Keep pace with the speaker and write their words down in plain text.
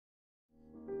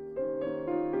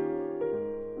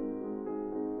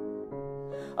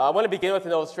I want to begin with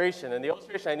an illustration. And the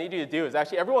illustration I need you to do is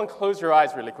actually everyone close your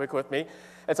eyes really quick with me.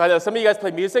 And so I know some of you guys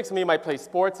play music, some of you might play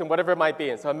sports and whatever it might be.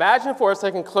 And so imagine for a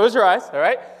second, close your eyes, all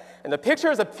right? And the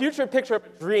picture is a future picture of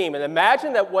a dream. And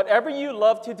imagine that whatever you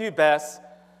love to do best,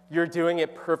 you're doing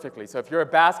it perfectly. So if you're a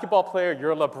basketball player,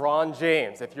 you're LeBron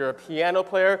James. If you're a piano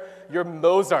player, you're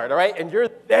Mozart, all right? And you're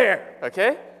there,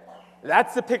 okay?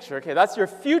 That's the picture, okay? That's your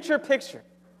future picture,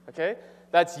 okay?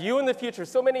 That's you in the future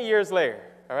so many years later,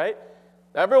 all right?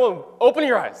 Now everyone, open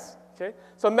your eyes, okay?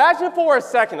 So imagine for a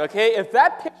second, okay, if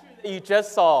that picture that you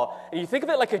just saw, and you think of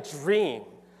it like a dream,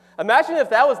 imagine if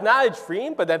that was not a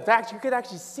dream, but in fact you could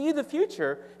actually see the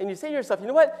future, and you say to yourself, you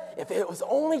know what? If it was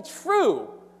only true,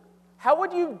 how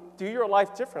would you do your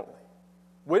life differently?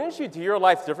 Wouldn't you do your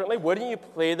life differently? Wouldn't you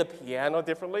play the piano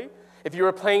differently? If you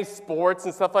were playing sports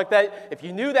and stuff like that, if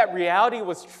you knew that reality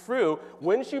was true,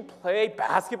 wouldn't you play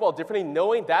basketball differently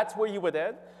knowing that's where you would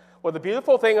end? Well, the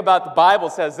beautiful thing about the Bible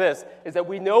says this, is that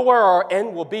we know where our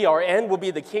end will be. Our end will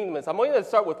be the kingdom. And so I'm only going to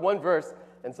start with one verse.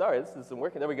 And sorry, this isn't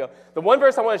working. There we go. The one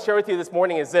verse I want to share with you this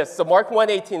morning is this. So Mark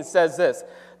 1:18 says this,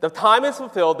 "The time is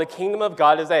fulfilled, the kingdom of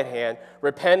God is at hand.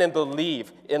 Repent and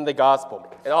believe in the gospel."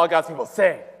 And all God's people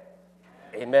say,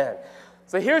 amen.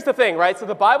 So here's the thing, right? So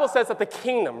the Bible says that the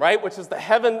kingdom, right, which is the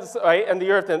heavens, right, and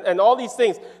the earth, and all these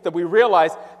things that we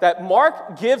realize that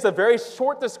Mark gives a very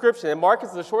short description, and Mark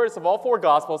is the shortest of all four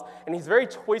Gospels, and he's very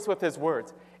choice with his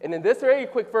words. And in this very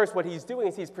quick verse, what he's doing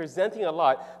is he's presenting a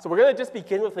lot. So we're going to just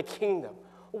begin with the kingdom.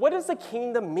 What does the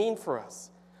kingdom mean for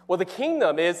us? Well, the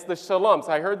kingdom is the shalom.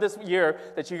 So I heard this year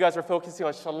that you guys are focusing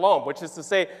on shalom, which is to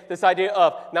say this idea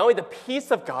of not only the peace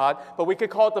of God, but we could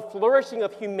call it the flourishing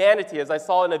of humanity, as I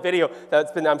saw in a video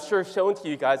that's been, I'm sure, shown to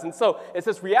you guys. And so it's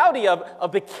this reality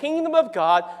of the kingdom of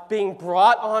God being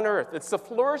brought on earth. It's the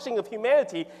flourishing of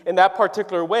humanity in that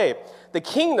particular way. The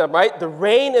kingdom, right, the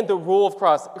reign and the rule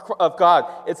of God,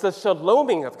 it's the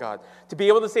shaloming of God. To be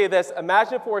able to say this,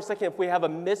 imagine for a second if we have a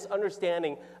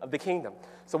misunderstanding of the kingdom.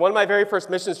 So one of my very first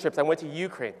missions trips, I went to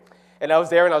Ukraine. And I was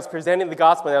there and I was presenting the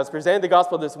gospel. And I was presenting the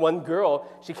gospel to this one girl.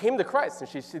 She came to Christ and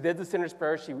she did the sinner's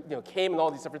prayer. She came and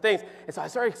all these different things. And so I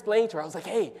started explaining to her. I was like,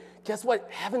 hey, guess what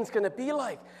heaven's going to be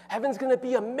like? Heaven's going to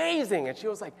be amazing. And she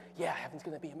was like, yeah, heaven's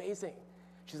going to be amazing.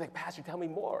 She's like, Pastor, tell me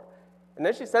more. And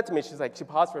then she said to me, she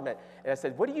paused for a minute. And I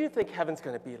said, what do you think heaven's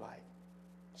going to be like?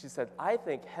 She said, I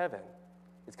think heaven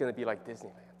is going to be like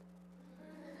Disneyland.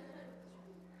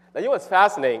 Now, you know what's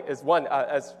fascinating is one,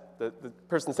 as the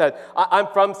person said, I'm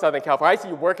from Southern California. I used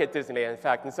to work at Disneyland, in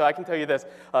fact, and so I can tell you this.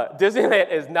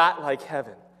 Disneyland is not like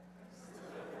heaven.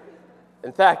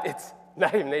 In fact, it's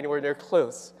not even anywhere near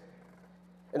close.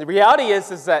 And the reality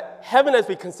is that heaven, as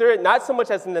we consider it, not so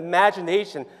much as an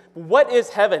imagination, but what is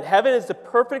heaven? Heaven is the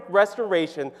perfect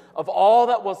restoration of all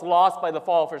that was lost by the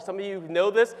fall. For some of you who know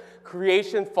this,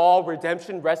 creation, fall,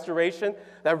 redemption, restoration,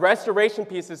 that restoration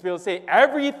piece is to be able to say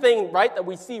everything, right, that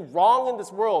we see wrong in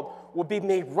this world will be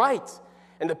made right.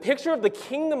 And the picture of the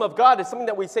kingdom of God is something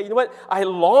that we say, you know what, I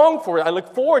long for it, I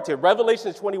look forward to it.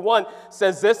 Revelation 21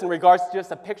 says this in regards to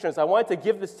just a picture. So I wanted to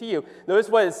give this to you. Notice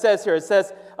what it says here. It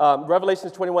says, Revelation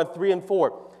 21, 3 and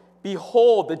 4.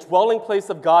 Behold, the dwelling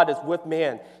place of God is with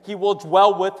man. He will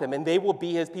dwell with them, and they will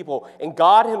be his people. And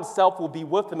God himself will be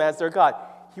with them as their God.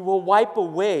 He will wipe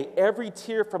away every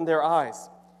tear from their eyes,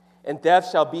 and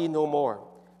death shall be no more.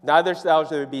 Neither shall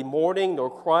there be mourning, nor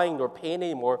crying, nor pain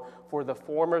anymore, for the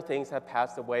former things have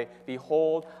passed away.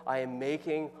 Behold, I am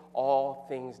making all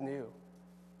things new. You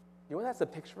know what that's a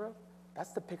picture of?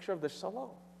 That's the picture of the shalom.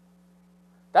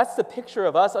 That's the picture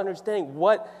of us understanding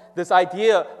what this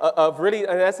idea of really, in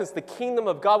essence, the kingdom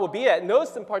of God will be at.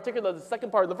 Notice in particular the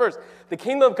second part of the verse. The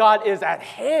kingdom of God is at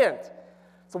hand.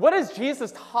 So what is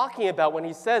Jesus talking about when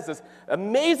he says this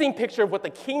amazing picture of what the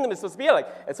kingdom is supposed to be like?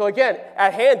 And so again,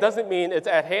 at hand doesn't mean it's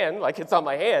at hand, like it's on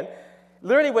my hand.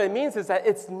 Literally what it means is that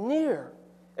it's near.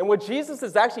 And what Jesus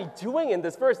is actually doing in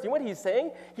this verse, you know what he's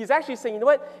saying? He's actually saying, you know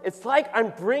what? It's like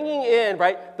I'm bringing in,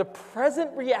 right, the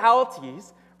present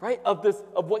realities, right, of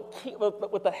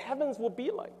what the heavens will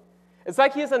be like. It's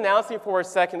like he's announcing for a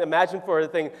second, imagine for a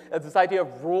thing, this idea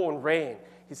of rule and reign.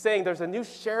 He's saying there's a new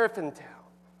sheriff in town.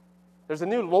 There's a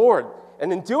new Lord.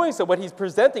 And in doing so, what he's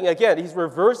presenting, again, he's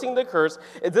reversing the curse.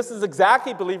 And this is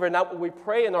exactly, believe it or not, what we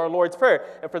pray in our Lord's Prayer.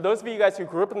 And for those of you guys who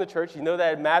grew up in the church, you know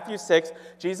that in Matthew 6,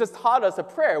 Jesus taught us a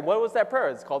prayer. What was that prayer?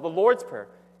 It's called the Lord's Prayer.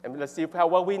 And let's see how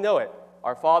well we know it.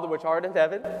 Our Father, which art in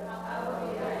heaven.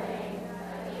 Hallowed be thy name.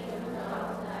 Thy kingdom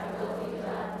come, thy will be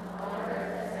done, on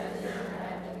earth as it is in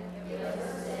heaven. Give us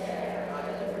this day our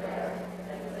daily bread,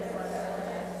 and forgive us our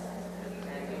debts, and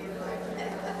lead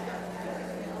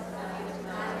us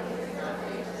not into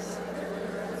temptation, but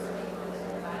deliver us from evil.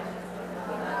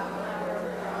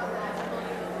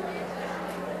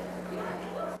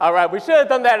 All right, we should have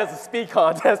done that as a speed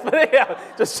contest, but yeah,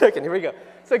 just checking. Here we go.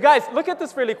 So guys, look at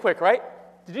this really quick, right?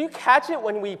 Did you catch it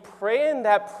when we pray in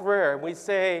that prayer? We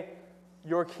say,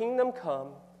 your kingdom come,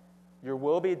 your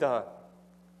will be done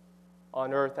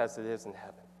on earth as it is in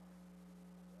heaven.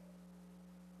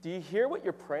 Do you hear what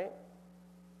you're praying?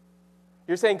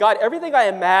 You're saying, God, everything I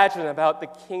imagine about the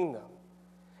kingdom,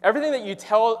 everything that you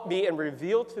tell me and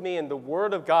reveal to me in the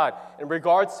Word of God in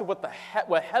regards to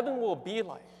what heaven will be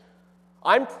like,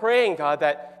 I'm praying, God,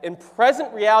 that in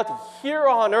present reality here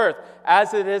on earth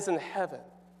as it is in heaven,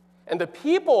 and the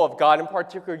people of God, in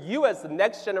particular, you as the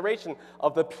next generation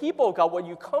of the people of God, what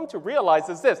you come to realize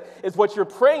is this, is what you're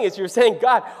praying is you're saying,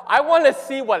 God, I want to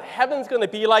see what heaven's going to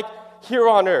be like here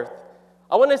on earth.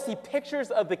 I want to see pictures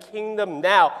of the kingdom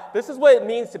now. This is what it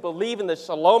means to believe in the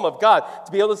shalom of God,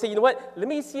 to be able to say, you know what, let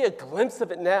me see a glimpse of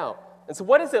it now. And so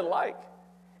what is it like?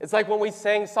 It's like when we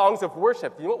sang songs of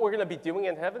worship. You know what we're going to be doing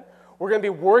in heaven? We're going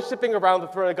to be worshiping around the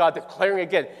throne of God, declaring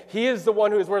again, He is the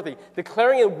one who is worthy,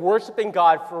 declaring and worshiping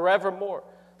God forevermore.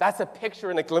 That's a picture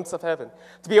and a glimpse of heaven.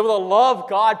 To be able to love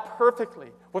God perfectly,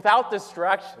 without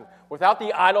distraction, without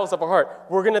the idols of our heart,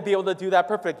 we're going to be able to do that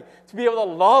perfectly. To be able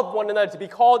to love one another, to be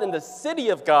called in the city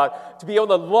of God, to be able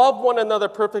to love one another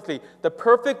perfectly. The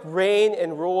perfect reign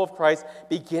and rule of Christ,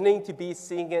 beginning to be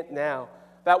seeing it now.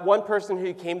 That one person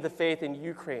who came to faith in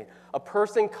Ukraine, a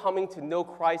person coming to know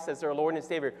Christ as their Lord and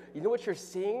Savior. You know what you're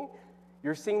seeing?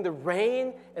 You're seeing the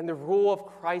reign and the rule of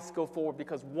Christ go forward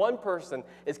because one person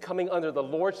is coming under the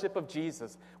lordship of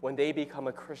Jesus when they become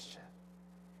a Christian.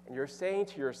 And you're saying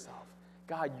to yourself,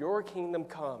 God, your kingdom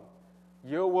come.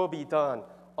 Your will be done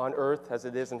on earth as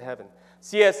it is in heaven.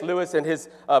 C.S. Lewis in his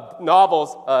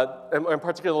novels, in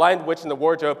particular Lion, the Witch, and the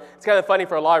Wardrobe, it's kind of funny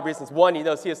for a lot of reasons. One, you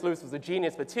know, C.S. Lewis was a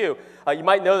genius, but two, you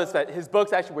might notice that his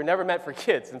books actually were never meant for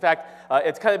kids. In fact,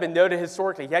 it's kind of been noted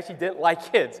historically, he actually didn't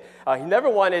like kids. He never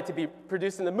wanted it to be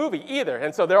produced in the movie either.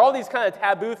 And so there are all these kind of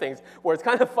taboo things where it's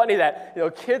kind of funny that, you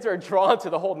know, kids are drawn to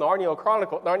the whole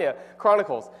Narnia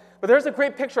Chronicles. But there's a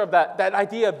great picture of that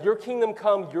idea of your kingdom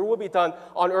come, your will be done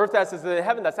on earth as it is in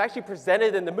heaven that's actually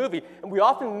presented in the movie. And we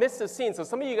often miss this scene. So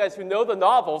some of you guys who know the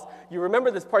novels, you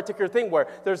remember this particular thing where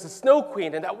there's a snow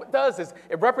queen, and that what it does is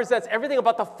it represents everything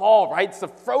about the fall, right? It's the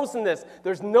frozenness.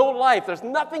 There's no life. There's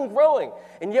nothing growing.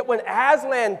 And yet when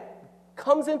Aslan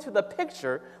comes into the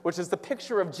picture, which is the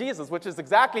picture of Jesus, which is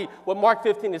exactly what Mark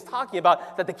 15 is talking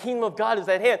about, that the kingdom of God is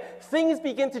at hand, things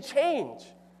begin to change.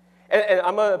 And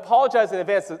I'm going to apologize in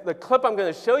advance. The clip I'm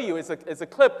going to show you is a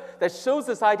clip that shows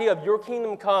this idea of your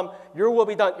kingdom come, your will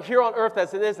be done here on earth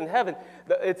as it is in heaven.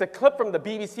 It's a clip from the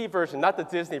BBC version, not the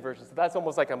Disney version. So that's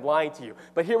almost like I'm lying to you.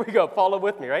 But here we go. Follow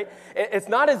with me, right? It's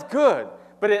not as good,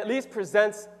 but it at least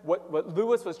presents what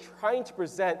Lewis was trying to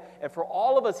present, and for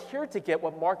all of us here to get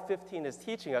what Mark 15 is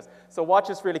teaching us. So watch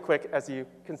this really quick as you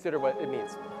consider what it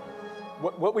means.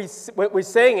 What we're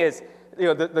saying is, you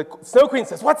know, the Snow Queen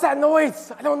says, "What's that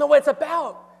noise? I don't know what it's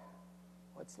about."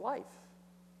 Well, it's life.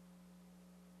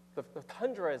 The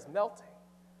tundra is melting.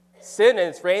 Sin and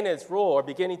its reign and its rule are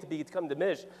beginning to become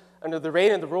diminished under the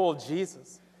reign and the rule of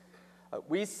Jesus.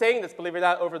 We sang this, believe it or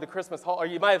not, over the Christmas or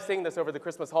you might have sang this over the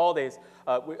Christmas holidays,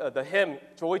 the hymn,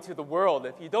 Joy to the World.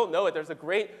 If you don't know it, there's a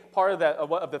great part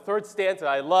of the third stanza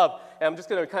I love, and I'm just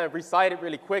going to kind of recite it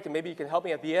really quick, and maybe you can help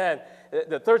me at the end.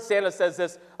 The third stanza says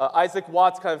this, Isaac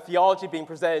Watts' kind of theology being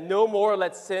presented, "No more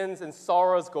let sins and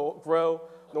sorrows grow,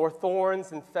 nor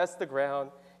thorns infest the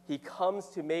ground. He comes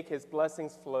to make his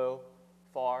blessings flow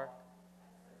far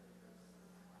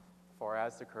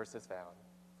as the curse is found,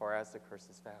 far as the curse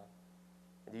is found."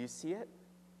 Do you see it?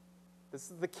 This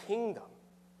is the kingdom.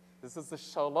 This is the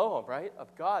shalom, right,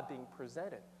 of God being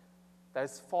presented. That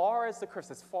as far as the curse,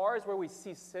 as far as where we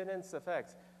see sin and its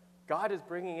effects, God is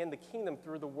bringing in the kingdom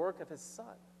through the work of His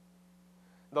Son.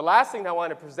 The last thing I want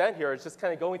to present here is just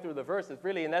kind of going through the verse. Is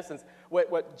really, in essence,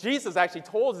 what Jesus actually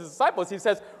told His disciples. He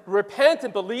says, repent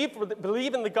and believe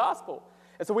in the gospel.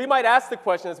 And so we might ask the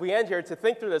question as we end here to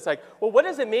think through this, like, well, what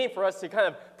does it mean for us to kind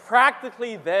of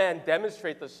practically then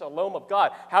demonstrate the shalom of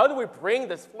God? How do we bring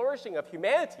this flourishing of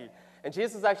humanity? And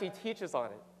Jesus actually teaches on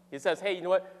it. He says, hey, you know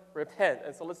what? Repent.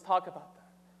 And so let's talk about that.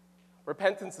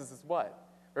 Repentance is what?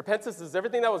 Repentance is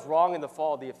everything that was wrong in the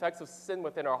fall, the effects of sin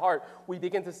within our heart, we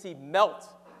begin to see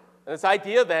melt. And this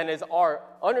idea then is our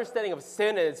understanding of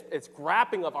sin and its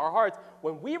grappling of our hearts.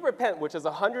 When we repent, which is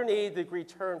a 180-degree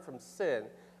turn from sin,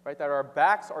 right, that our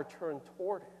backs are turned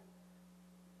toward it,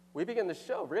 we begin to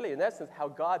show, really, in essence, how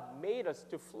God made us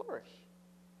to flourish.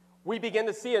 we begin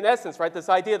to see, in essence, right, this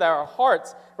idea that our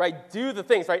hearts, right, do the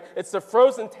things, right? It's the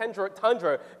frozen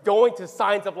tundra going to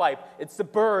signs of life. It's the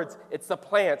birds. It's the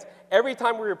plants. Every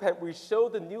time we repent, we show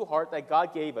the new heart that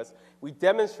God gave us. We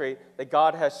demonstrate that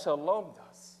God has shalomed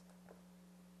us.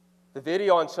 The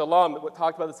video on shalom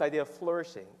talked about this idea of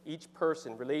flourishing. Each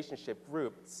person, relationship,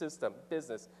 group, system,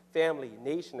 business, family,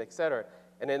 nation, etc.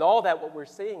 And in all that, what we're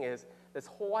seeing is this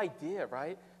whole idea,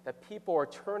 right, that people are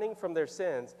turning from their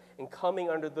sins and coming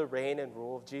under the reign and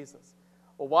rule of Jesus.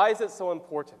 Well, why is it so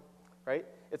important, right?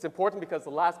 It's important because the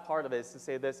last part of it is to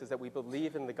say this, is that we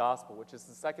believe in the gospel, which is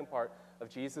the second part of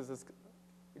Jesus'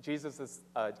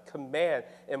 command,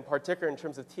 in particular in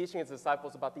terms of teaching his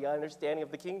disciples about the understanding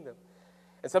of the kingdom.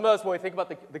 And some of us, when we think about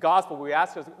the gospel, we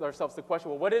ask ourselves the question,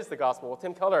 well, what is the gospel? Well,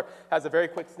 Tim Keller has a very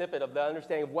quick snippet of the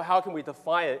understanding of how can we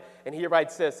define it, and he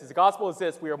writes this. The gospel is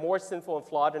this: we are more sinful and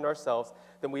flawed in ourselves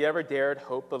than we ever dared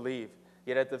hope believe.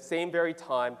 Yet at the same very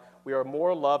time, we are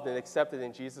more loved and accepted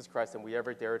in Jesus Christ than we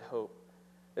ever dared hope.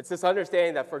 It's this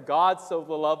understanding that for God so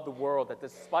loved the world that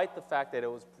despite the fact that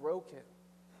it was broken,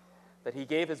 that he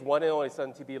gave his one and only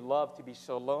Son to be loved, to be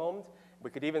shalomed, we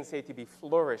could even say to be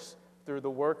flourished through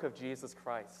the work of Jesus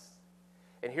Christ.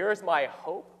 And here's my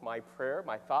hope, my prayer,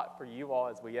 my thought for you all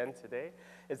as we end today,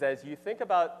 is that as you think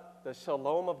about the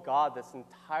shalom of God this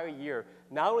entire year,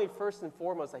 not only first and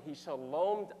foremost that he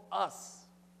shalomed us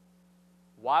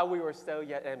while we were still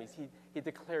yet enemies, he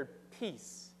declared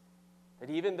peace,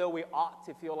 that even though we ought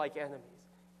to feel like enemies,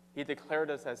 he declared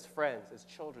us as friends, as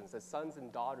children, as sons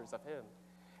and daughters of him.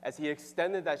 As he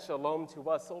extended that shalom to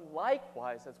us, so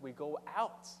likewise as we go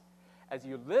out, as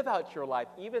you live out your life,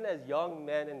 even as young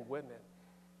men and women,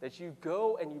 that you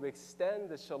go and you extend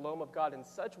the shalom of God in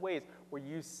such ways where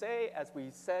you say, as we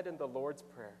said in the Lord's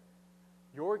Prayer,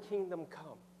 your kingdom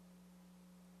come,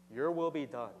 your will be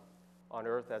done on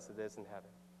earth as it is in heaven.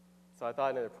 So I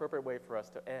thought an appropriate way for us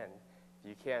to end, if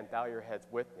you can, bow your heads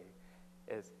with me,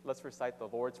 is let's recite the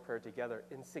Lord's Prayer together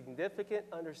in significant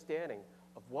understanding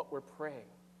of what we're praying.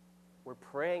 We're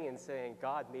praying and saying,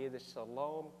 God, may the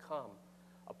shalom come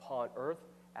upon earth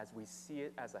as we see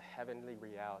it as a heavenly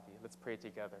reality. Let's pray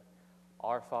together.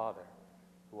 Our Father,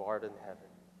 who art in heaven,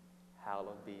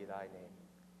 hallowed be thy name.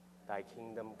 Thy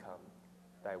kingdom come,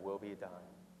 thy will be done,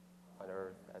 on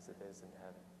earth as it is in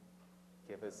heaven.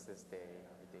 Give us this day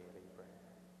our daily bread.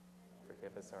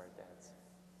 Forgive us our debts,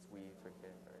 as we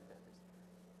forgive our debtors.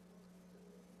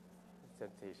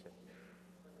 Temptation,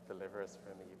 deliver us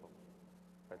from evil.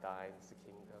 For thine is the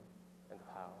kingdom and the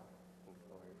power and the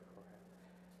glory forever.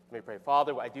 Let me pray.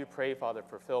 Father, I do pray, Father,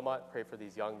 for Phil-Mont. Pray for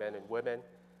these young men and women.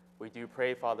 We do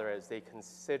pray, Father, as they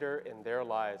consider in their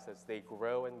lives, as they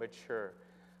grow and mature,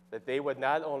 that they would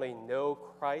not only know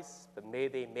Christ, but may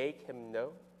they make him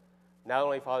known. Not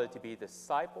only, Father, to be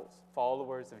disciples,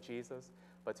 followers of Jesus,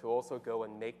 but to also go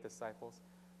and make disciples.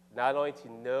 Not only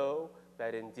to know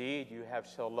that indeed you have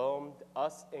shalomed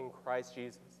us in Christ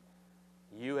Jesus.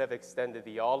 You have extended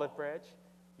the olive branch.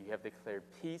 You have declared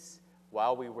peace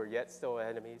while we were yet still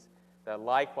enemies. That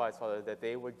likewise, Father, that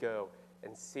they would go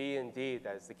and see indeed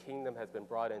that as the kingdom has been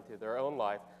brought into their own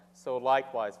life, so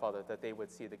likewise, Father, that they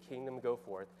would see the kingdom go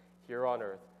forth here on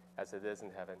earth as it is in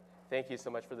heaven. Thank you so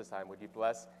much for this time. Would you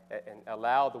bless and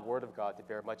allow the word of God to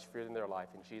bear much fruit in their life?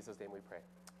 In Jesus' name we pray.